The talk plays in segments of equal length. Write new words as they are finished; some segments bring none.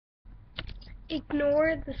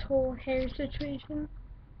ignore this whole hair situation.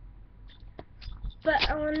 But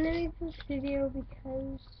I want to make this video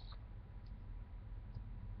because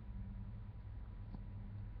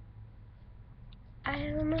I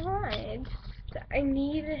don't know why. I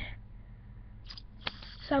need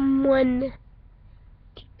someone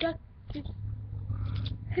to talk to.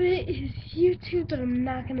 And it is YouTube, but I'm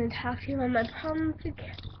not going to talk to you on my problems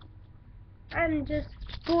again. I'm just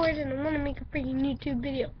bored and I want to make a freaking YouTube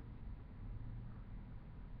video.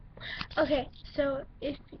 Okay, so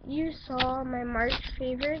if you saw my March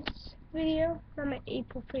favorites video, not my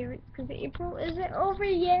April favorites, because April isn't over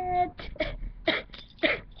yet.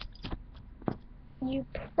 You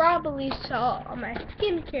probably saw all my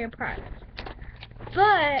skincare products,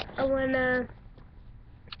 but I want to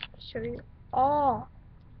show you all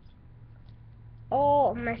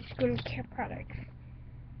my skincare products.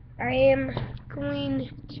 I am going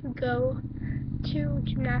to go to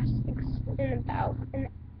gymnastics in about an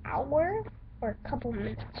hour or a couple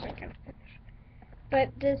minutes. I gotta finish.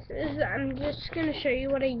 But I'm just gonna show you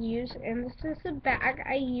what I use, and this is the bag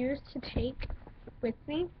I use to take with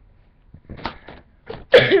me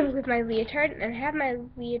with my leotard, and I have my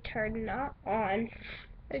leotard not on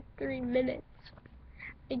like 3 minutes.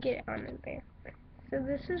 I get it on in there. So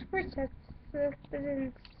this is for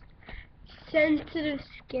sensitive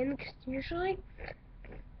skin, because usually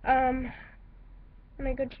when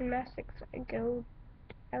I go to gymnastics,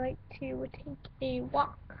 I like to take a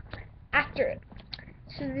walk after it.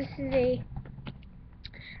 So this is a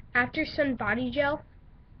After Sun body gel,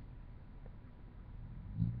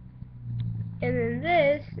 and then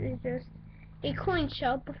this is just a cooling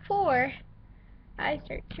gel before I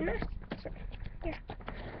start gymnastics. So, yeah.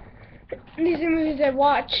 These are movies I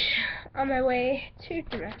watch on my way to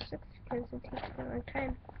gymnastics because it takes me a long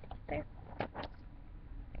time there.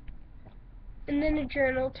 And then a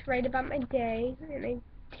journal to write about my day, and I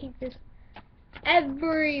take this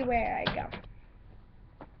everywhere I go.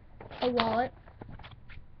 A wallet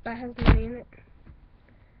that has money in it.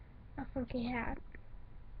 A funky hat.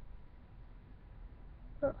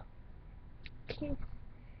 Oh. Okay.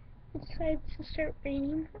 It decides to start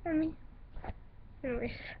raining on me.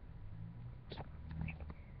 Anyways.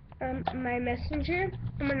 My messenger,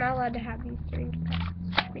 and we're not allowed to have these during gymnastics,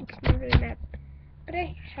 which makes me really mad. But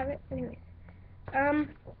I have it anyways.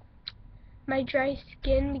 My dry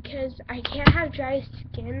skin, because I can't have dry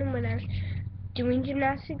skin when I'm doing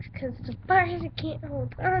gymnastics because the bars, I can't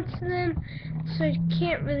hold on to them, so I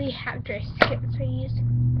can't really have dry skin, so I use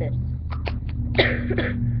this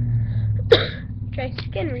dry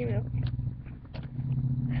skin remover.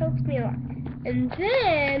 Helps me a lot. And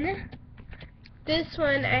then this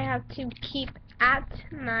one I have to keep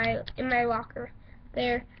in my locker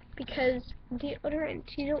there, because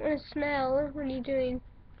deodorant you don't want to smell when you're doing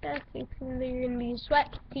gymnastics, and then you're going to be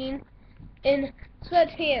sweating in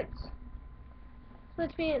sweatpants.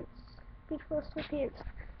 Sweatpants. Beautiful sweatpants.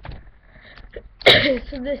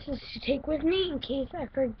 So this is to take with me in case I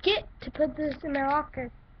forget to put this in my locker.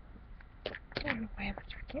 I don't know why I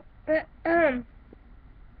would forget. But,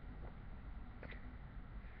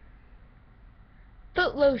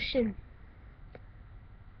 foot lotion.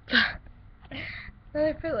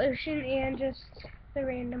 Another foot lotion, and just the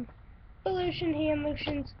random foot lotion, hand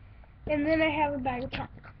lotions. And then I have a bag of chalk.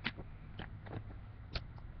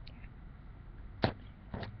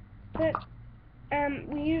 But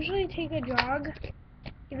we usually take a jog,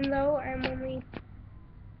 even though I'm only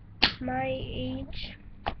my age.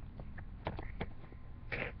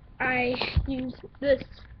 I use this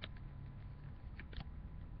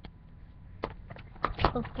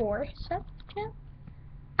before sun gel,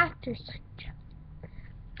 after sun gel.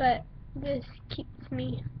 But this keeps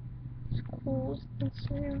me cool and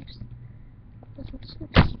serves.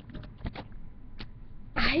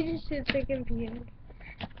 I just did the computer.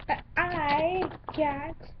 But I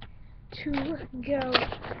got to go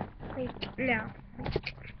like now.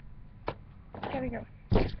 Gotta go.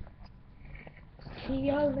 See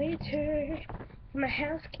y'all later. My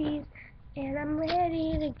house keys, and I'm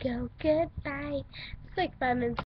ready to go. Goodbye. It's like 5 minutes.